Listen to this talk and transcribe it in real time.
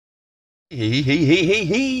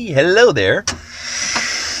Hey, hello there.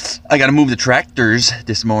 I gotta move the tractors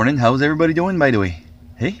this morning. How's everybody doing, by the way?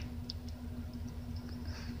 Hey?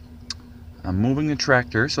 I'm moving the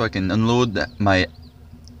tractor so I can unload my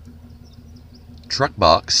truck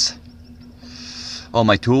box. All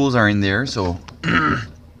my tools are in there, so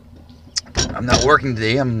I'm not working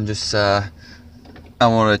today. I'm just, I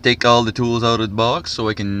want to take all the tools out of the box so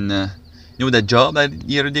I can, you know that job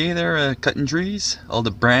the other day there, cutting trees? All the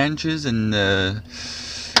branches and the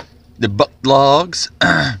butt logs.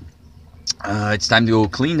 It's time to go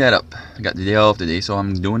clean that up. I got the day off today, so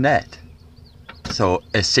I'm doing that. So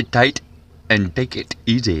sit tight and take it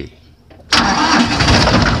easy.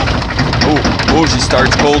 Oh, she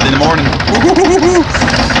starts cold in the morning.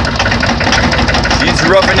 She's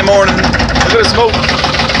rough in the morning. Look at the smoke.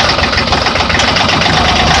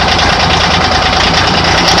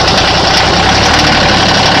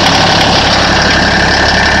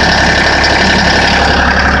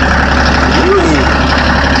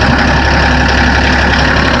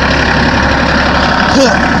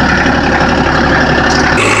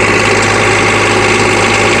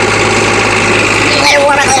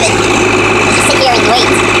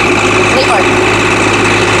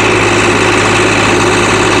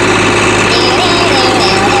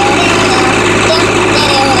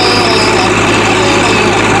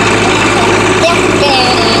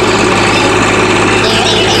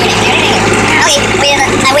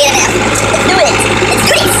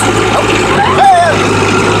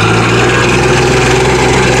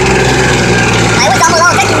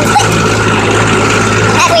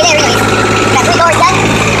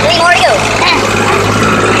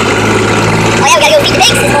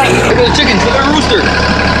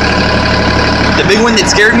 The big one that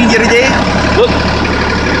scared me the other day. Look.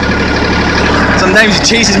 Sometimes he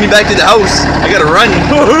chases me back to the house. I gotta run.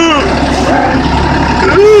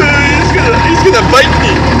 He's gonna bite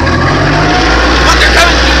me. Look, they're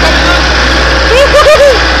coming.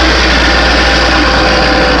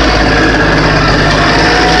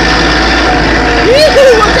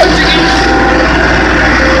 Watch out, chickens.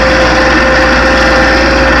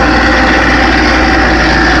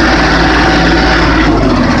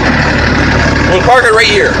 We'll park it right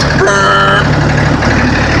here.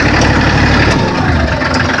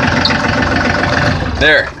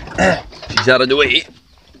 There. She's out of the way.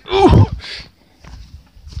 Ooh.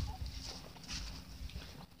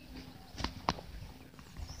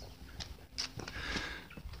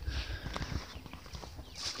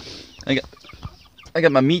 I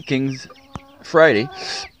got my Meat Kings Friday.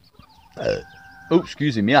 Oh,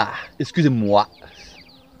 excusez-moi. Excusez-moi.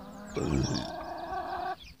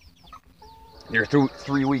 They're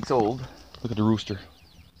 3 weeks old. Look at the rooster.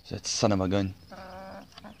 That son of a gun.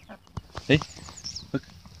 Hey, look.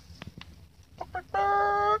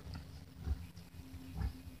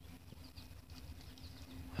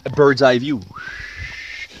 A bird's eye view.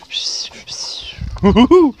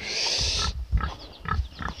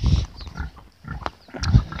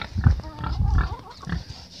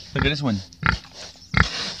 Look at this one.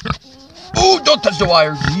 Oh, don't touch the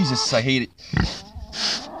wire. Jesus, I hate it.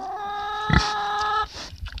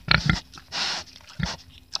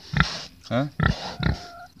 Huh?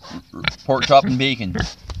 Pork chop and bacon.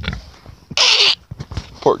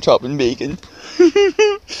 Pork chop and bacon.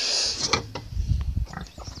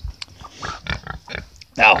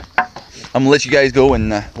 Now, I'm gonna let you guys go,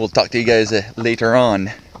 and we'll talk to you guys later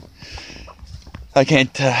on. I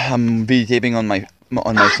can't. I'm videotaping on my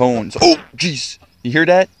phone. So, oh, jeez, you hear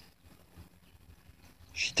that?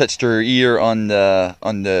 She touched her ear on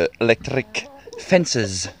the electric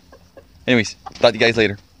fences. Anyways, talk to you guys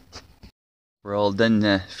later. We're all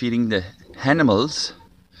done feeding the animals.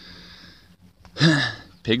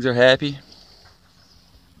 Pigs are happy.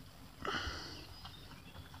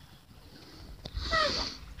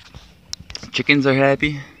 Chickens are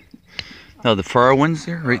happy. Now the far ones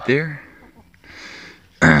there, right there.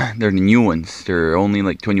 They're the new ones. They're only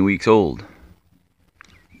like 20 weeks old.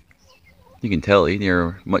 You can tell,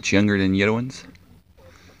 they're much younger than the other ones.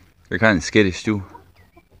 They're kind of skittish too.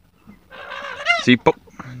 See,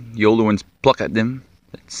 the older ones pluck at them.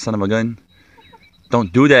 That son of a gun.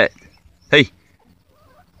 Don't do that. Hey.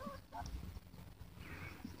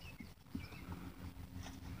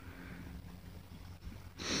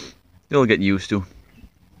 They'll get used to.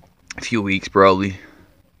 A few weeks probably.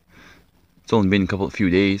 It's only been a few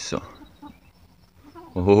days, so.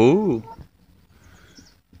 Oh.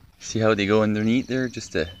 See how they go underneath there?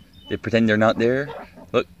 Just they pretend they're not there.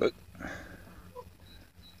 Look, look.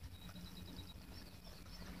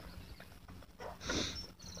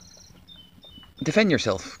 Defend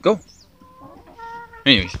yourself. Go.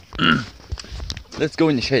 Anyways. let's go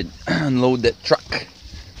in the shed, unload that truck.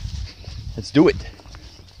 Let's do it.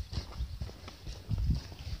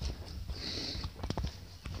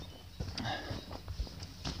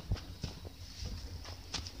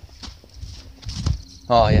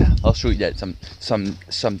 Oh yeah, I'll show you that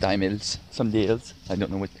sometime else, someday else. I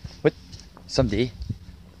don't know what someday,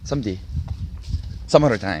 some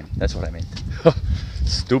other time. That's what I meant.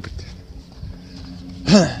 Stupid.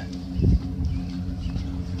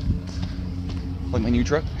 Like my new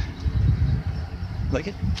truck. Like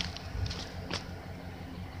it?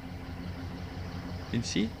 Did you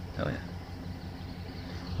see? Oh yeah.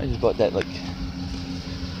 I just bought that like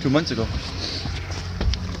 2 months ago.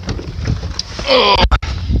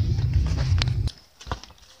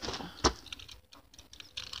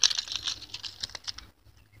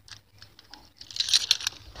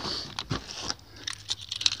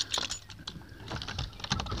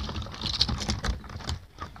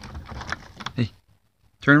 Hey,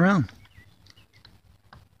 turn around.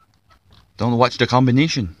 Don't watch the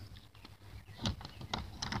combination.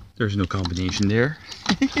 There's no combination there.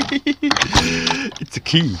 It's a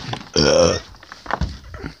key.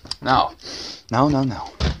 Now.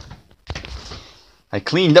 I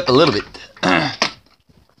cleaned up a little bit.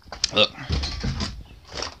 Look.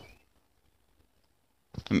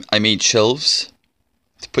 I made shelves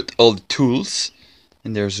to put all the tools.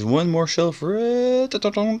 And there's one more shelf right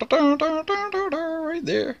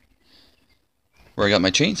there. Where I got my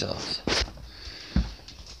chainsaws.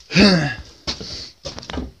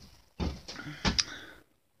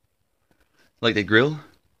 Like the grill?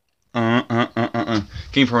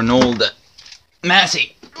 Came from an old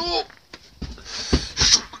Massey. Oh.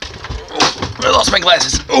 I lost my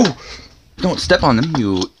glasses. Oh! Don't step on them,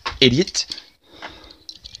 you idiot.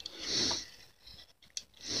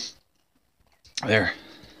 There.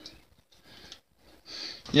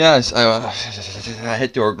 Yes, I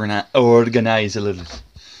had to organize a little.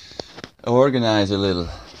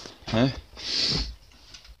 Huh?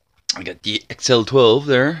 I got the XL12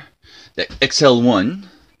 there. The XL1.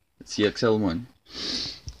 That's the XL1.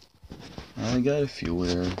 I got a few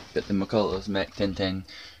there. Got the McCullough's Mac 1010.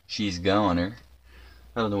 She's goner.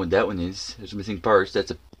 I don't know what that one is. There's missing parts.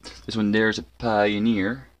 This one there's a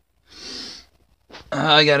Pioneer.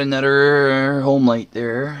 I got another home light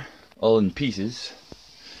there. All in pieces.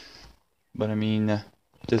 But I mean,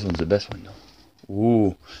 this one's the best one though.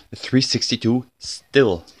 Ooh, the 362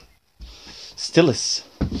 Stylus.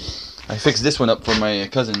 I fixed this one up for my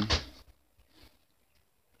cousin.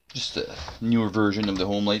 Just a newer version of the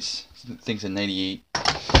home lights. I think it's a 98.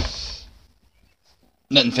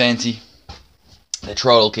 Nothing fancy. The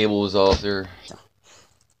throttle cable was off there. So,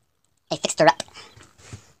 I fixed her up.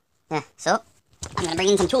 Yeah, so I'm gonna bring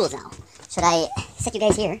in some tools now. Should I set you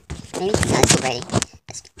guys here? Maybe? No, that's too bright.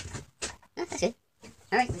 That's good.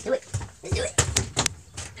 Alright, let's do it. Let's do it.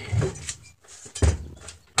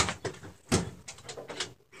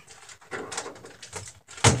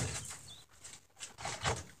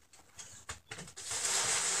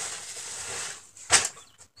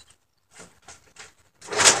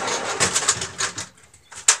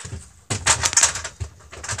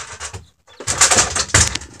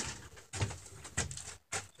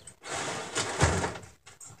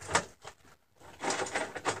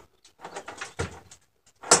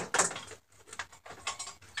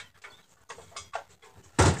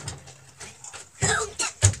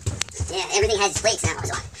 Yeah, everything has its place now,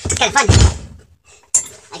 so it's kind of fun.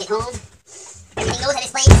 I get home, everything goes at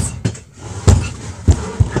its place.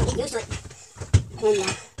 I'll get used to it. And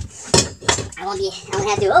I won't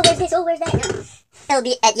have to, oh, where's this, oh, where's that? No. It'll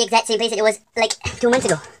be at the exact same place that it was like 2 months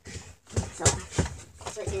ago. So,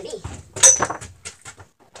 that's what it's going to be.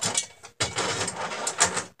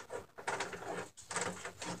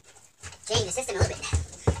 Change the system a little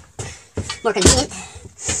bit. More convenient.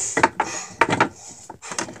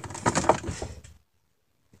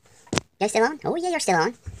 You're still on? Oh yeah, you're still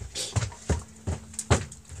on.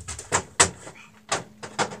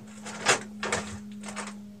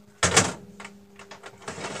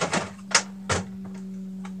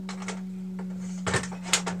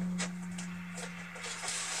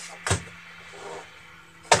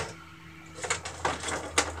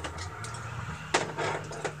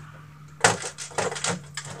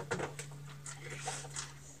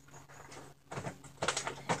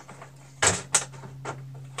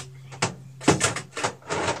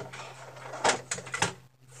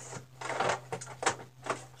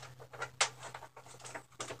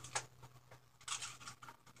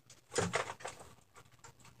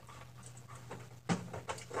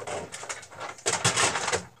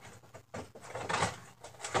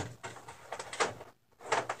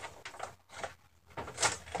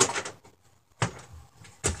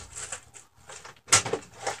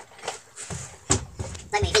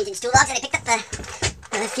 two logs that I picked up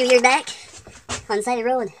a few years back on the side of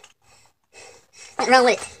the road. Nothing wrong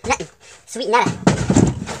with it. Nothing. Sweet nada.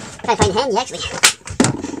 Trying to find it handy, actually.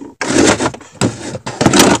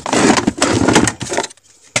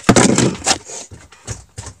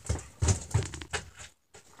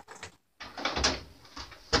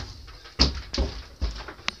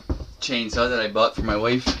 Chainsaw that I bought for my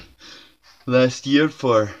wife last year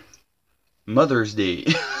for Mother's Day.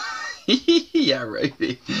 Yeah, right.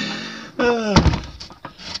 She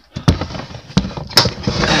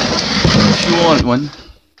wanted one.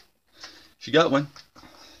 She got one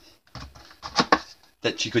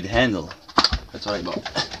that she could handle. That's what I bought.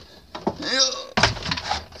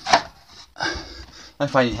 I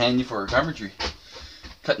find it handy for carpentry.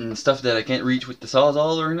 Cutting stuff that I can't reach with the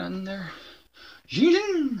sawzall or nothing there.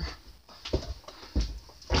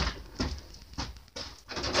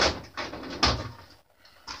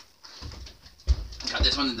 Got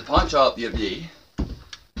this one at the pawn shop the other day.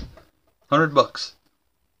 $100.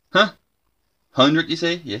 Huh? 100 you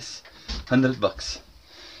say? Yes. $100.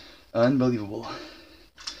 Unbelievable.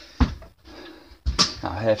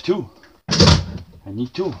 I have two. I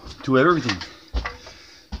need two. Two of everything.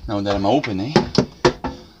 Now that I'm open, eh?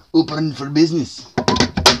 Open for business.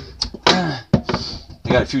 I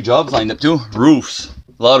got a few jobs lined up too. Roofs.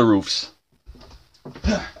 A lot of roofs.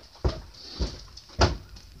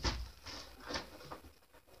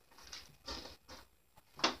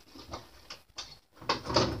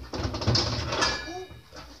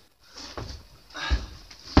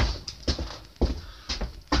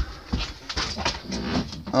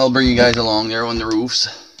 I'll bring you guys along there on the roofs.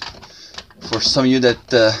 For some of you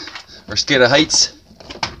that are scared of heights,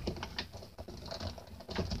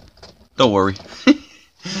 don't worry.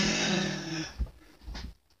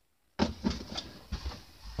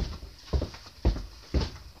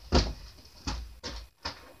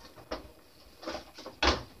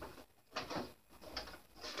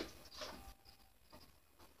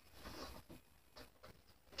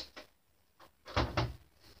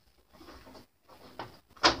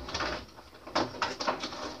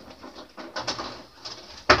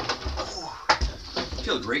 I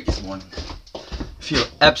feel great this morning. I feel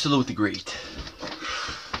absolutely great.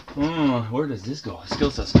 Where does this go?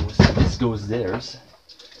 Skill set goes. This goes theirs.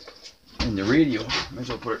 And the radio. Might as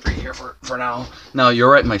well put it right here for now. Now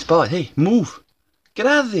you're at my spot. Hey, move. Get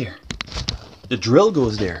out of there. The drill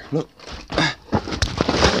goes there. Look.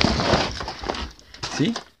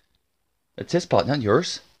 See? That's his spot, not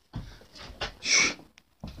yours. Shh.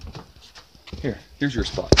 Here's your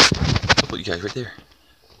spot. I'll put you guys right there.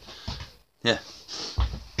 Yeah.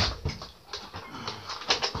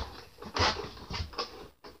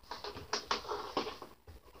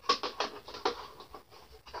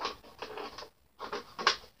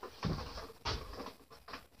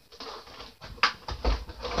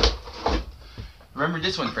 Remember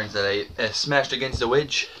this one, friends, that I smashed against the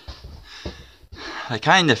wedge? I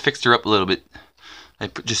kind of fixed her up a little bit. I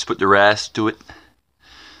just put the rasp to it.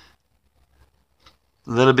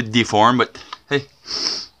 A little bit deformed, but hey,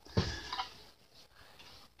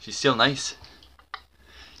 she's still nice.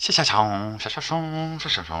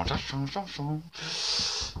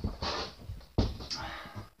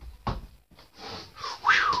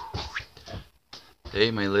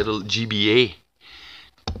 Hey, my little GBA.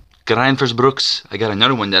 Grinders Brooks. I got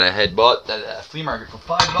another one that I had bought at a flea market for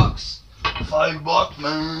 $5. $5,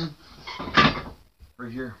 man.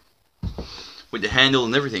 Right here. With the handle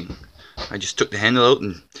and everything. I just took the handle out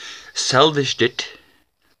and salvaged it.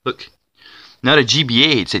 Look. Not a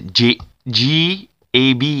GBA, it's a GAB.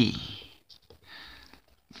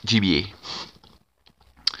 GBA.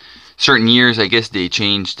 Certain years, I guess they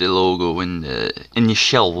changed the logo in the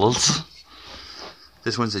initials.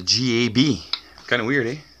 This one's a GAB. Kind of weird,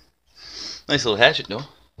 eh? Nice little hatchet, though.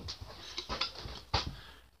 I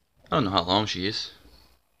don't know how long she is.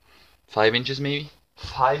 5 inches, maybe?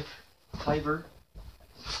 5 or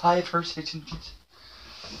 6 inches.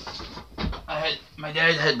 My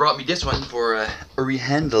dad had brought me this one for a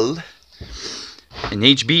rehandle in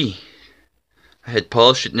HB. I had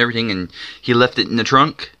polished it and everything, and he left it in the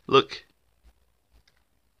trunk. Look.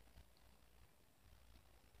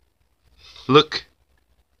 Look.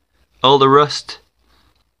 All the rust.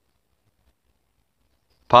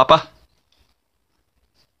 Papa?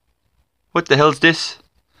 What the hell's this?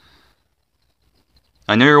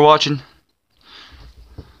 I know you're watching.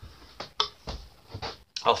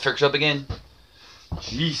 I'll fix up again.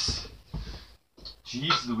 Jeez.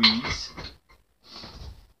 Jeez Louise.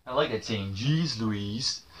 I like that saying, jeez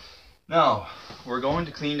Louise. Now, we're going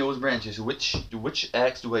to clean those branches. Which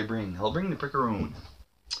axe do I bring? I'll bring the Picaroon.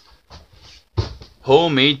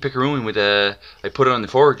 Homemade picaroon with I put it on the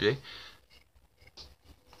forge, eh?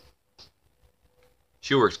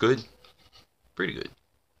 She works good. Pretty good.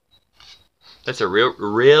 That's a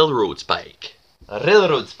railroad spike. A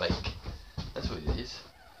railroad spike. That's what it is.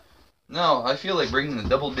 No, I feel like bringing the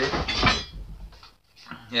double bit.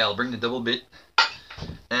 Yeah, I'll bring the double bit.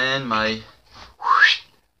 And my...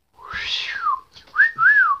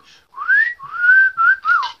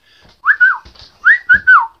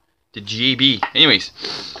 the GB. Anyways,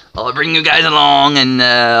 I'll bring you guys along and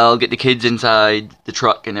I'll get the kids inside the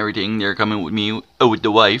truck and everything. They're coming with me, with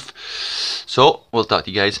the wife. So, we'll talk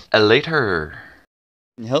to you guys later.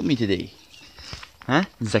 Can you help me today? Huh?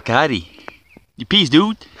 Zakari. You peace,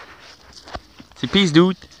 dude? Say peace,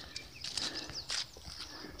 dude.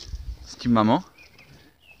 C'est maman.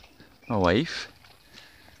 My wife.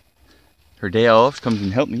 Her day off, she comes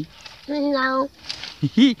and help me. No.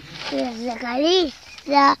 Zakari.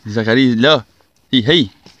 Zakari is là. Hey, hey.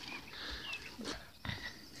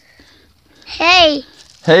 Hey.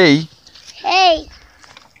 Hey. Hey.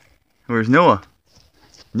 Where's Noah?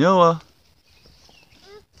 Noah.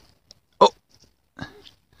 Oh.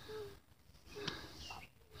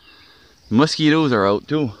 Mosquitoes are out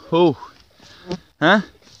too. Oh. Huh?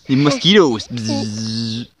 The mosquitoes.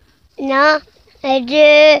 Bzzz. No. I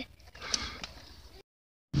do.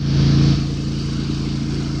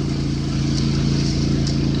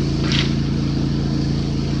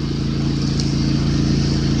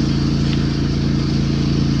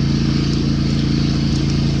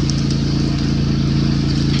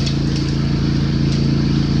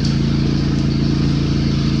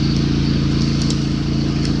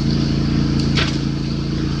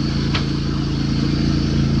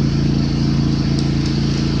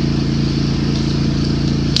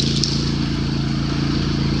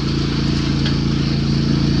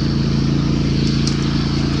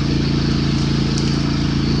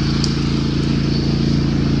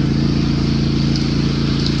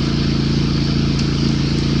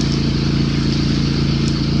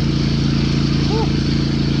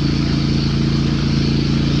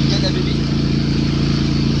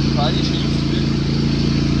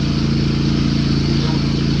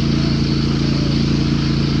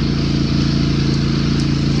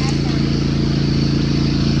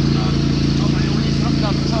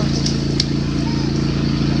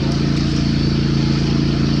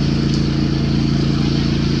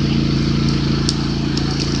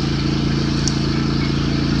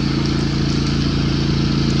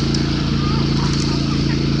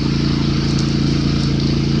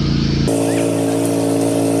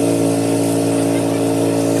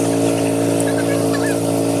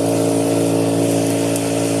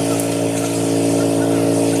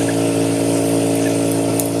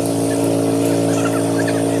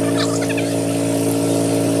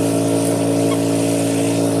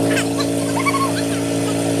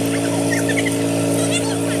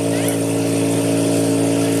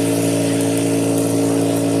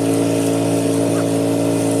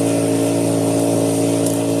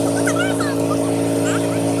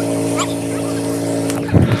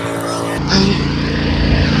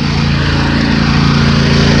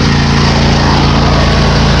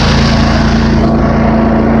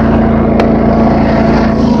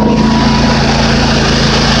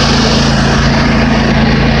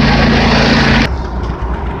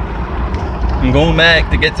 I'm going back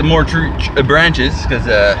to get some more branches because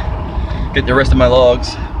get the rest of my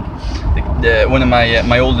logs. One of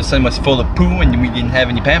my oldest son was full of poo and we didn't have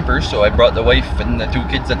any Pampers, so I brought the wife and the 2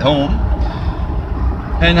 kids at home.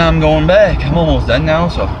 And I'm going back. I'm almost done now,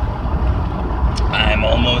 so I'm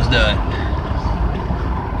almost done.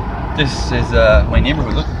 This is my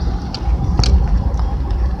neighborhood. Look,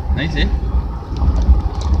 nice, eh?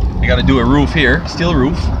 I got to do a roof here, steel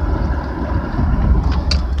roof.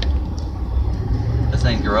 That's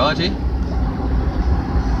nice garage, eh?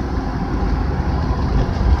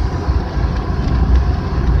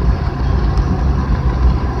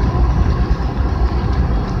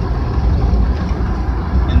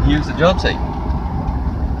 Here's the job site.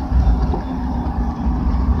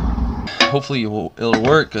 Hopefully it'll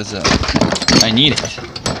work because I need it.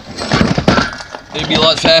 It'd be a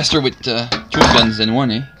lot faster with 2 guns than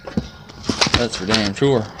 1, eh? That's for damn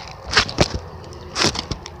sure.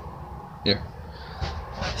 There.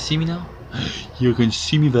 See me now? You can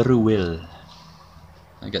see me very well.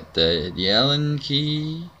 I got the Allen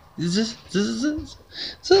key.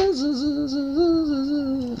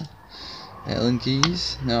 Allen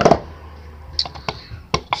keys. Now,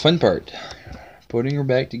 fun part, putting her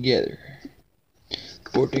back together.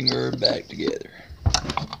 Putting her back together.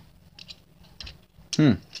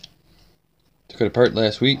 Took it apart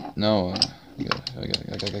last week. No,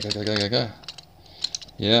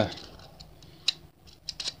 Yeah.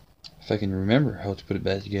 If I can remember how to put it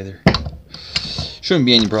back together. Shouldn't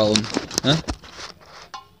be any problem, huh?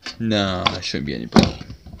 No, that shouldn't be any problem.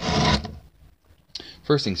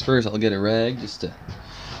 First things first, I'll get a rag just to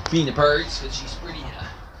clean the parts, but she's pretty, I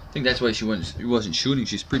think that's why she wasn't shooting.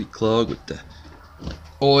 She's pretty clogged with the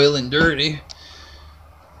oil and dirty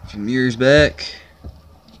from years back.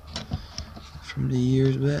 From the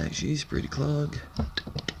years back, she's pretty clogged.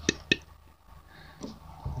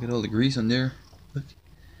 Look at all the grease on there. Look.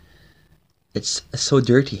 It's so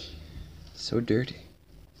dirty. So dirty.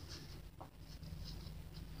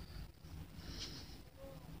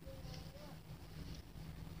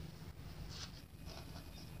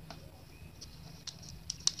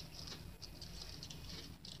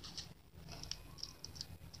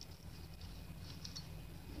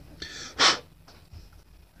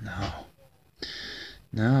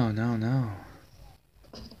 No.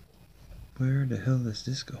 Where the hell does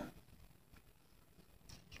this go?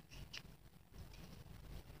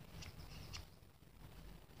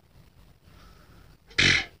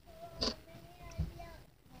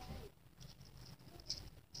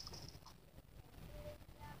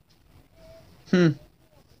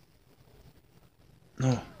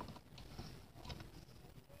 No.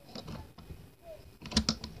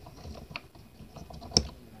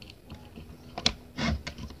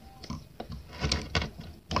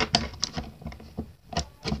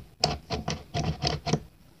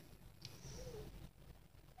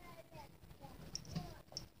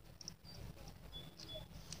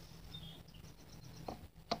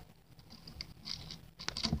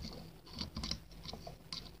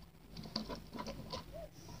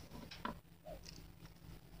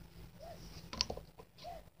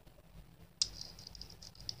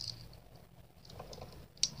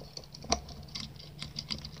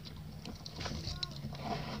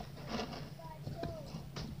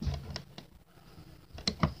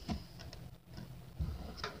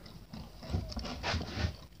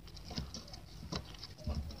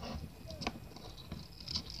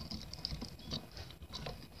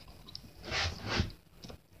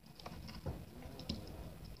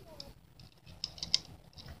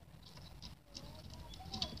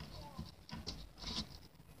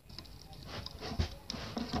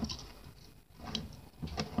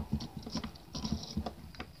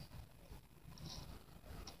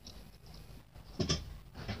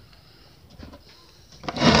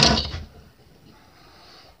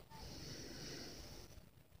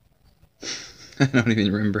 I don't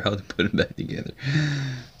even remember how to put it back together.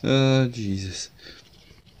 Oh, Jesus.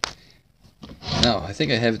 Now, I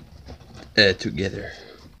think I have it together.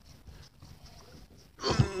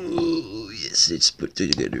 Oh, yes, it's put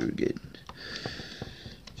together again.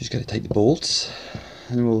 Just gotta tighten the bolts,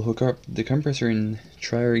 and we'll hook up the compressor and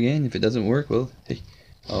try her again. If it doesn't work, well, hey,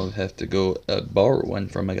 I'll have to go borrow one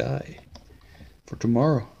from a guy for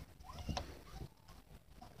tomorrow.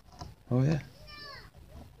 Oh, yeah.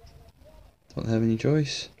 Don't have any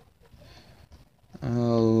choice.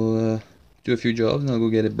 I'll do a few jobs and I'll go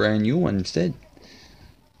get a brand new one instead.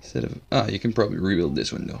 You can probably rebuild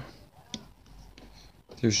this one though.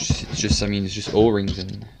 It's just O-rings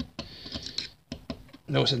and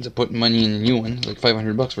no sense of putting money in a new one. It's like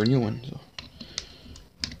 $500 for a new one. So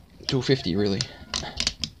 $250 really.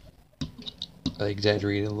 I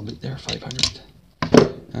exaggerated a little bit there. $500.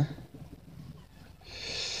 Huh?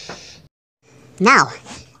 Now,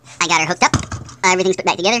 I got her hooked up. Everything's put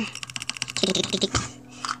back together.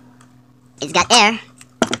 It's got air.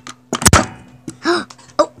 Oh!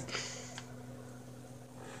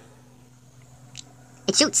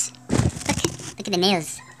 It shoots. Look at the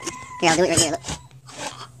nails. Here, I'll do it right here. Look.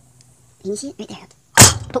 Can you see it? Right there.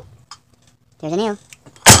 Oh. There's a nail.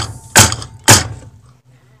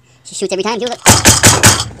 She shoots every time, too. Look.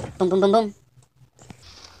 Boom, boom, boom, boom.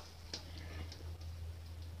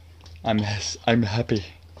 I'm happy.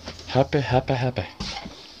 Happy.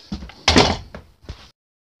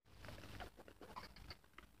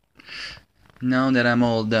 Now that I'm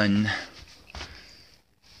all done,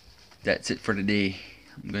 that's it for today.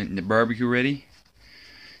 I'm getting the barbecue ready.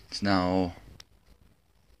 It's now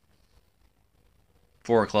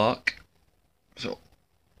 4 o'clock, so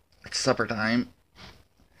it's supper time.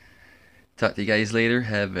 Talk to you guys later.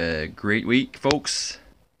 Have a great week, folks,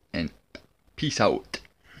 and peace out.